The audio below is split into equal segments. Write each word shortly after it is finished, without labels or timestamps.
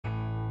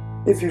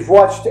If you've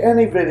watched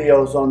any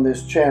videos on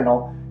this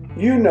channel,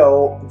 you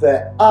know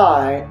that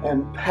I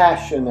am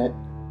passionate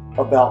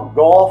about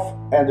golf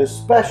and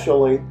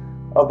especially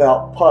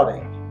about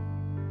putting.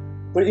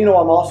 But you know,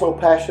 I'm also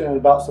passionate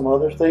about some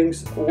other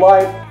things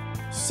like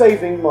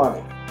saving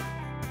money.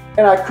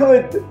 And I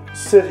could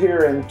sit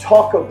here and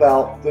talk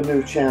about the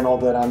new channel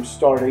that I'm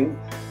starting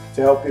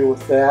to help you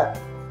with that,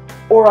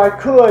 or I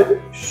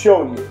could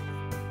show you.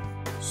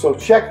 So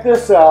check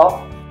this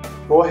out.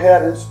 Go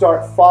ahead and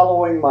start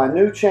following my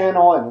new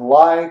channel and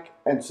like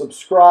and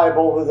subscribe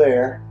over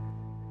there.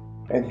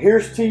 And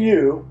here's to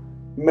you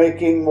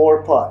making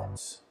more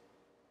putts.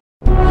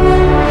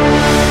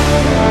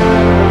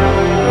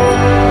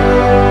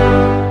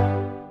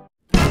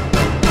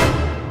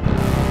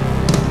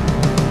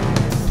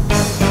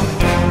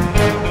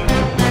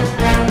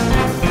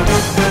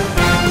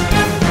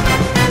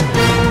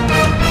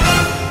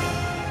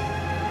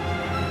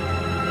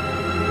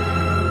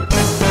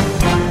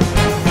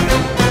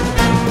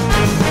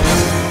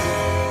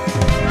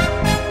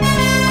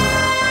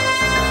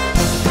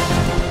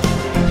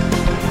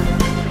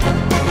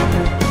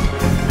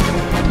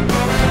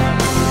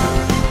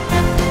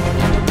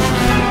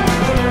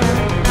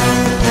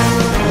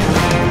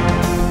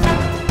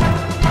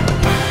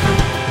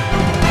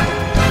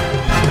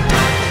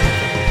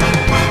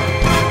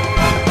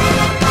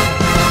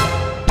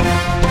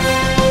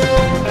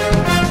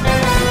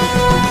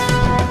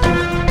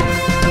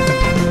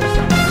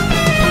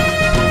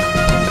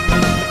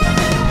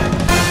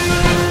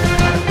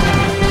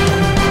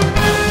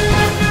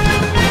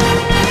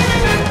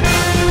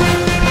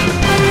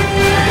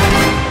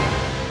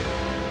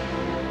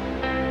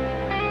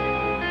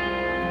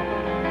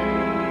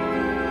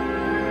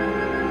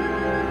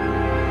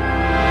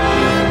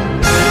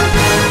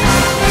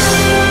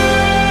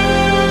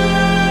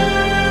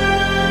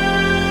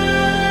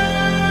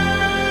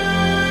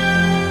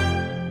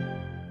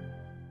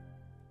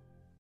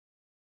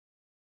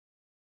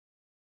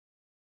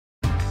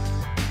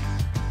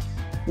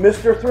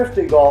 Mr.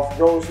 Thrifty Golf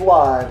goes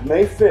live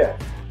May 5th,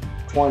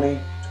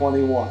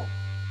 2021.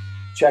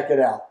 Check it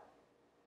out.